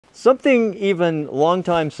Something even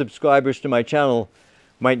longtime subscribers to my channel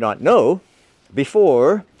might not know,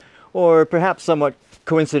 before, or perhaps somewhat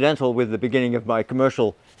coincidental with the beginning of my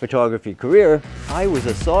commercial photography career, I was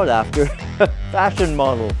a sought-after fashion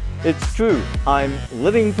model. It's true, I'm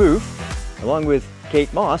living proof, along with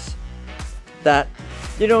Kate Moss, that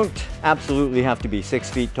you don't absolutely have to be 6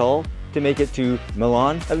 feet tall to make it to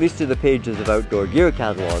Milan, at least to the pages of outdoor gear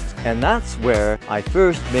catalogs. And that's where I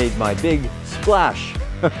first made my big splash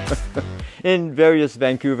in various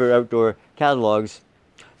Vancouver outdoor catalogs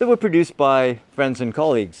that were produced by friends and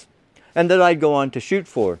colleagues, and that I'd go on to shoot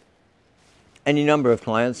for any number of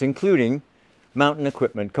clients, including Mountain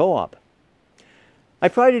Equipment Co-op. I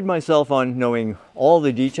prided myself on knowing all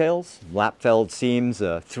the details, lap-felled seams,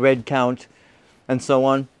 thread count, and so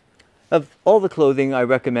on, of all the clothing I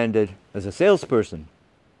recommended as a salesperson.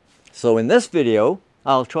 So in this video,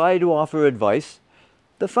 I'll try to offer advice,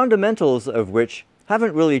 the fundamentals of which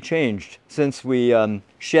haven't really changed since we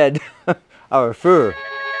shed our fur.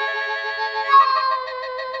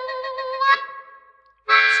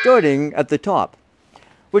 Starting at the top,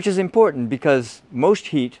 which is important because most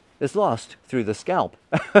heat is lost through the scalp.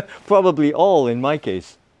 Probably all in my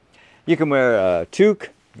case. You can wear a toque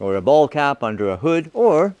or a ball cap under a hood,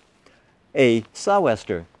 or a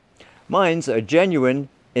sou'wester. Mine's a genuine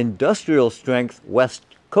industrial strength West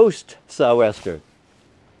Coast sou'wester.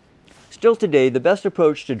 Still today, the best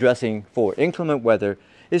approach to dressing for inclement weather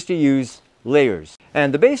is to use layers.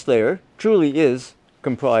 And the base layer truly is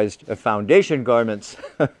comprised of foundation garments.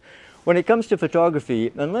 When it comes to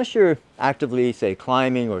photography, unless you're actively, say,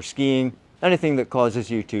 climbing or skiing, anything that causes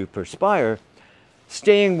you to perspire,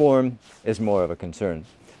 staying warm is more of a concern.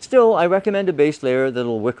 Still, I recommend a base layer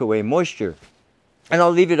that'll wick away moisture. And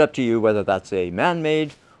I'll leave it up to you whether that's a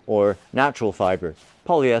man-made or natural fiber,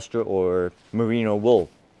 polyester or merino wool.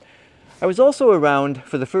 I was also around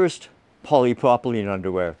for the first polypropylene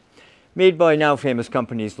underwear, made by now famous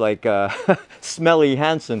companies like Smelly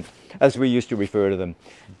Hansen, as we used to refer to them.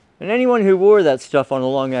 And anyone who wore that stuff on a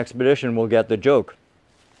long expedition will get the joke.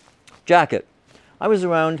 Jacket. I was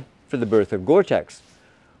around for the birth of Gore-Tex.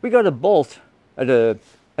 We got a bolt at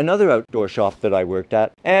another outdoor shop that I worked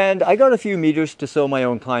at, and I got a few meters to sew my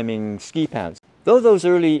own climbing ski pants. Though those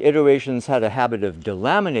early iterations had a habit of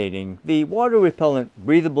delaminating, the water-repellent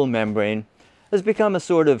breathable membrane has become a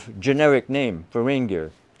sort of generic name for rain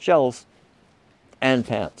gear, shells, and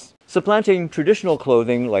pants, supplanting traditional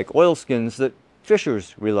clothing like oilskins that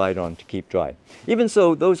fishers relied on to keep dry. Even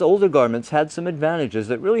so, those older garments had some advantages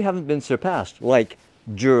that really haven't been surpassed, like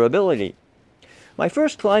durability. My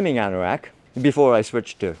first climbing anorak, before I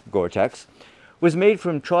switched to Gore-Tex, was made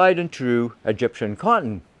from tried and true Egyptian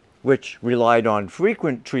cotton, which relied on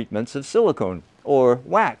frequent treatments of silicone or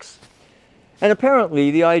wax. And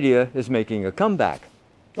apparently the idea is making a comeback.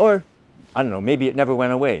 Or, I don't know, maybe it never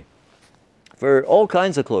went away. For all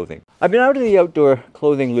kinds of clothing. I've been out of the outdoor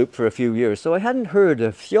clothing loop for a few years, so I hadn't heard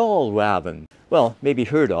of fjallraven. Well, maybe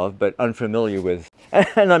heard of, but unfamiliar with.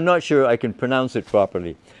 And I'm not sure I can pronounce it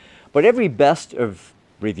properly. But every best of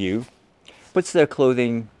review puts their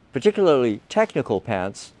clothing, particularly technical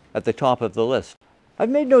pants, at the top of the list. I've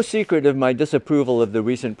made no secret of my disapproval of the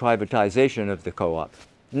recent privatization of the co-op.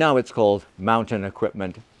 Now it's called Mountain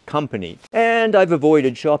Equipment Company. And I've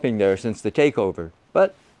avoided shopping there since the takeover.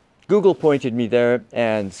 But Google pointed me there,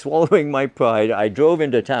 and swallowing my pride, I drove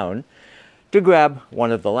into town to grab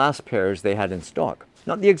one of the last pairs they had in stock.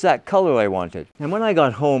 Not the exact color I wanted. And when I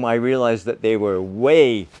got home, I realized that they were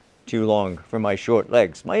way too long for my short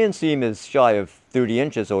legs. My inseam is shy of 30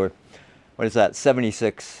 inches, or what is that,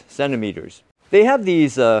 76 centimeters. They have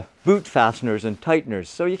these boot fasteners and tighteners,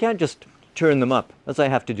 so you can't just turn them up, as I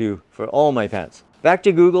have to do for all my pants. Back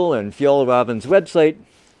to Google and Fjallraven's website.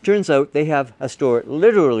 Turns out they have a store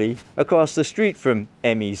literally across the street from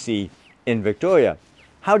MEC in Victoria.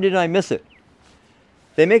 How did I miss it?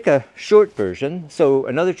 They make a short version, so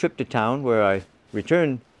another trip to town where I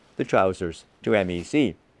return the trousers to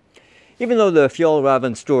MEC. Even though the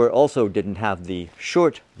Fjallraven store also didn't have the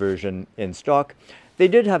short version in stock, they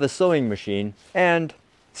did have a sewing machine and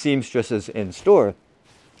seamstresses in store.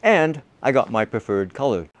 And I got my preferred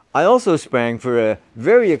color. I also sprang for a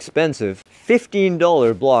very expensive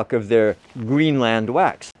 $15 block of their Greenland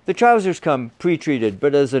wax. The trousers come pre-treated,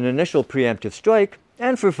 but as an initial preemptive strike,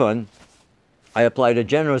 and for fun, I applied a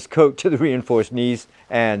generous coat to the reinforced knees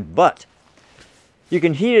and butt. You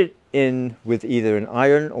can heat it in with either an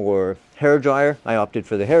iron or hair dryer. I opted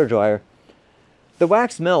for the hair dryer. The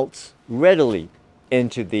wax melts readily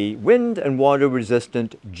into the wind and water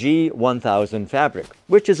resistant G1000 fabric,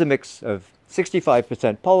 which is a mix of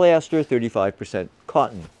 65% polyester, 35%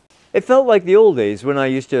 cotton. It felt like the old days when I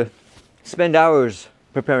used to spend hours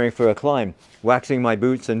preparing for a climb, waxing my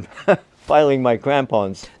boots and filing my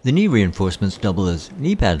crampons. The knee reinforcements double as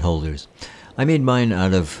knee pad holders. I made mine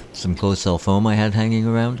out of some closed-cell foam I had hanging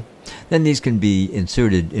around. Then these can be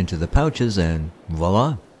inserted into the pouches and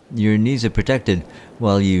voila! Your knees are protected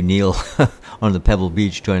while you kneel on the pebble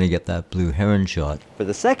beach trying to get that blue heron shot. For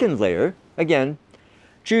the second layer, again,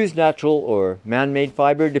 choose natural or man-made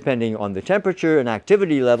fiber depending on the temperature and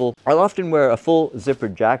activity level. I'll often wear a full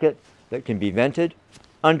zippered jacket that can be vented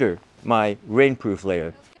under my rainproof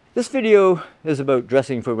layer. This video is about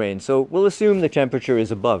dressing for rain, so we'll assume the temperature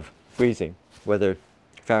is above freezing, whether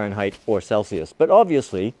Fahrenheit or Celsius. But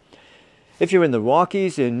obviously, if you're in the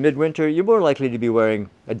Rockies in midwinter, you're more likely to be wearing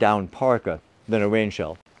a down parka than a rain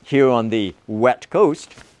shell. Here on the wet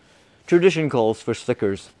coast, tradition calls for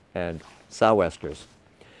slickers and sou'westers.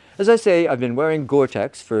 As I say, I've been wearing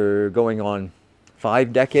Gore-Tex for going on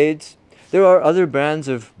 5 decades. There are other brands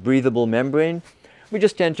of breathable membrane. We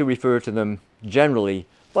just tend to refer to them generally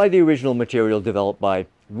by the original material developed by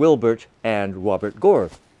Wilbert and Robert Gore.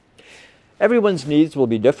 Everyone's needs will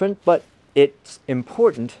be different, but it's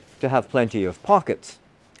important to have plenty of pockets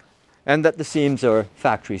and that the seams are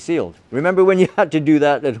factory sealed. Remember when you had to do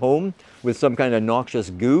that at home with some kind of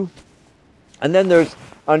noxious goo? And then there's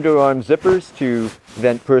underarm zippers to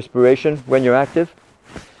vent perspiration when you're active.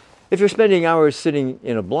 If you're spending hours sitting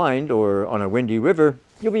in a blind or on a windy river,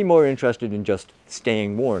 you'll be more interested in just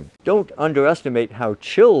staying warm. Don't underestimate how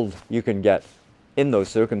chilled you can get in those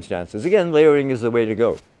circumstances. Again, layering is the way to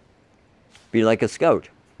go. Be like a scout.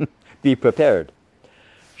 Be prepared.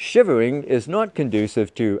 Shivering is not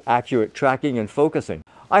conducive to accurate tracking and focusing.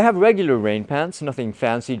 I have regular rain pants, nothing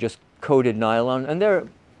fancy, just coated nylon, and they're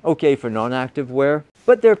okay for non-active wear,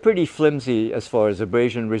 but they're pretty flimsy as far as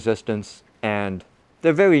abrasion resistance, and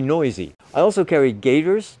they're very noisy. I also carry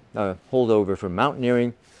gaiters, a holdover from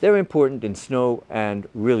mountaineering. They're important in snow and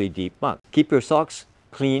really deep mud. Keep your socks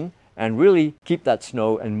clean and really keep that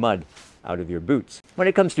snow and mud out of your boots. When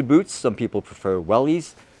it comes to boots, some people prefer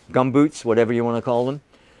wellies, gum boots, whatever you want to call them.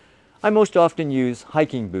 I most often use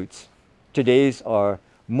hiking boots. Today's are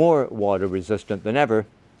more water resistant than ever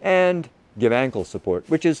and give ankle support,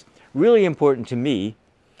 which is really important to me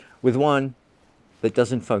with one that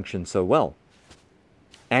doesn't function so well.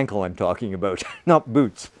 Ankle I'm talking about, not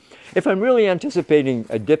boots. If I'm really anticipating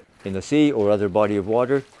a dip in the sea or other body of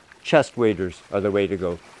water, chest waders are the way to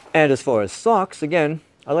go. And as far as socks, again,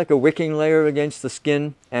 I like a wicking layer against the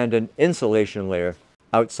skin and an insulation layer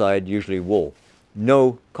outside, usually wool.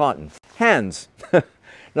 No cotton. Hands.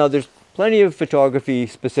 Now there's plenty of photography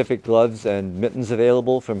specific gloves and mittens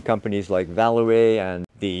available from companies like Valoré and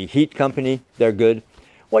the Heat Company. They're good.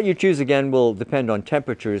 What you choose again will depend on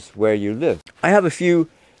temperatures where you live. I have a few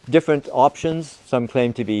different options. Some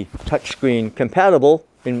claim to be touchscreen compatible.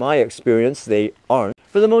 In my experience, they aren't.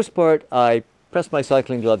 For the most part, I press my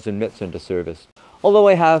cycling gloves and mitts into service. Although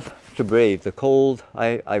I have to brave the cold,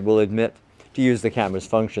 I will admit, to use the camera's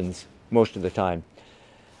functions most of the time.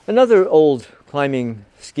 Another old climbing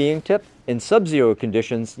skiing tip, in sub-zero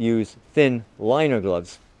conditions, use thin liner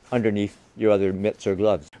gloves underneath your other mitts or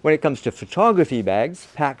gloves. When it comes to photography bags,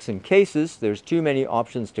 packs and cases, there's too many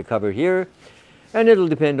options to cover here, and it'll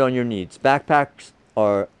depend on your needs. Backpacks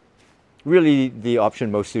are really the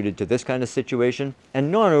option most suited to this kind of situation,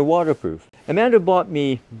 and none are waterproof. Amanda bought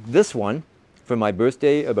me this one for my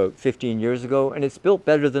birthday about 15 years ago, and it's built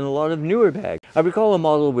better than a lot of newer bags. I recall a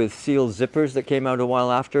model with sealed zippers that came out a while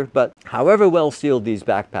after, but however well sealed these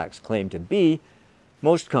backpacks claim to be,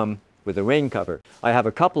 most come with a rain cover. I have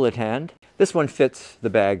a couple at hand. This one fits the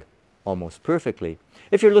bag almost perfectly.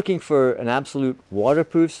 If you're looking for an absolute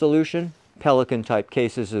waterproof solution, Pelican type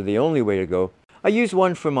cases are the only way to go. I use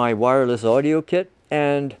one for my wireless audio kit,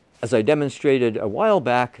 and as I demonstrated a while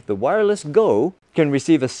back, the Wireless Go can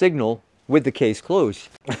receive a signal with the case closed.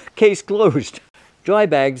 Case closed! Dry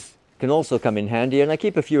bags can also come in handy, and I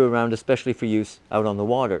keep a few around, especially for use out on the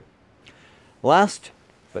water. Last,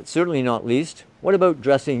 but certainly not least, what about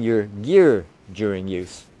dressing your gear during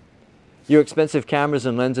use? Your expensive cameras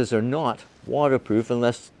and lenses are not waterproof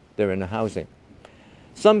unless they're in a housing.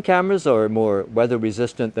 Some cameras are more weather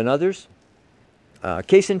resistant than others.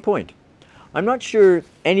 Case in point, I'm not sure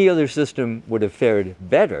any other system would have fared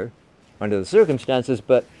better under the circumstances,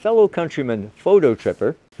 but fellow countryman Photo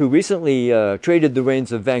Tripper, who recently traded the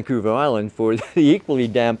rains of Vancouver Island for the equally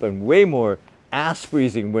damp and way more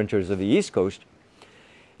ass-freezing winters of the East Coast,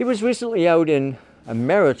 he was recently out in a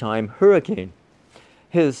maritime hurricane.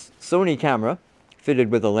 His Sony camera,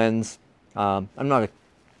 fitted with a lens, I'm not a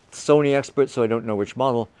Sony expert, so I don't know which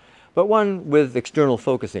model, but one with external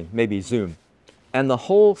focusing, maybe zoom. and the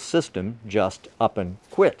whole system just up and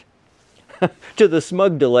quit. To the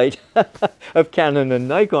smug delight of Canon and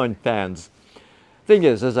Nikon fans. Thing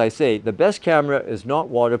is, as I say, the best camera is not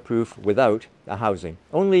waterproof without a housing,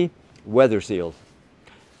 only weather sealed.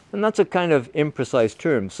 And that's a kind of imprecise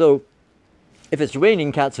term, so if it's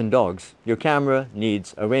raining cats and dogs, your camera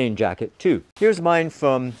needs a rain jacket too. Here's mine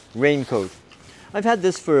from Raincoat. I've had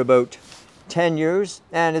this for about 10 years,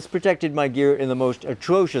 and it's protected my gear in the most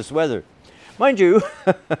atrocious weather. Mind you,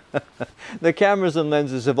 the cameras and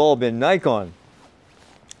lenses have all been Nikon.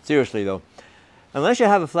 Seriously though, unless you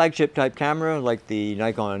have a flagship type camera like the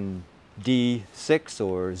Nikon Z6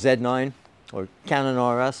 or Z9 or Canon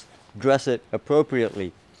RS, dress it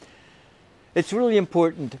appropriately. It's really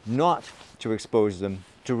important not to expose them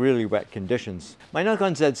to really wet conditions. My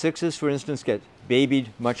Nikon Z6s, for instance, get babied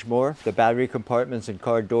much more. The battery compartments and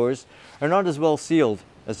card doors are not as well sealed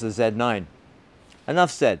as the Z9.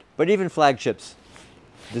 Enough said, but even flagships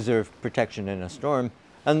deserve protection in a storm,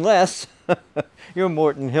 unless you're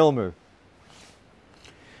Morton Hilmer.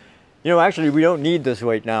 You know, actually, we don't need this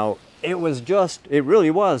right now. It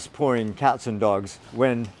really was pouring cats and dogs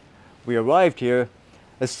when we arrived here.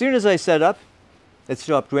 As soon as I set up, it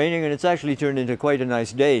stopped raining, and it's actually turned into quite a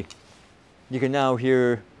nice day. You can now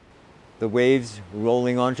hear the waves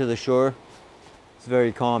rolling onto the shore. It's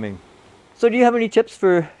very calming. So do you have any tips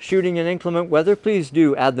for shooting in inclement weather? Please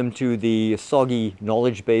do add them to the soggy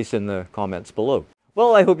knowledge base in the comments below.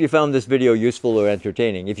 Well, I hope you found this video useful or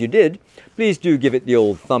entertaining. If you did, please do give it the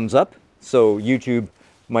old thumbs up so YouTube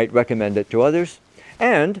might recommend it to others.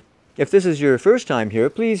 And if this is your first time here,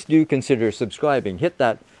 please do consider subscribing. Hit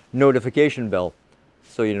that notification bell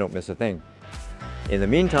so you don't miss a thing. In the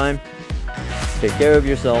meantime, take care of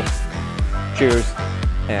yourself. Cheers,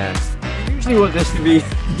 and I usually want this to be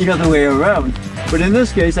the other way around, but in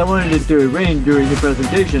this case I wanted it to rain during the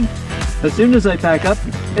presentation. As soon as I pack up,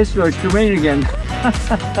 it starts to rain again.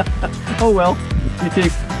 Oh well, you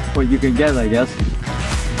take what you can get, I guess.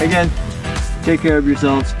 Again, take care of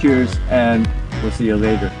yourselves, cheers, and we'll see you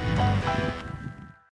later.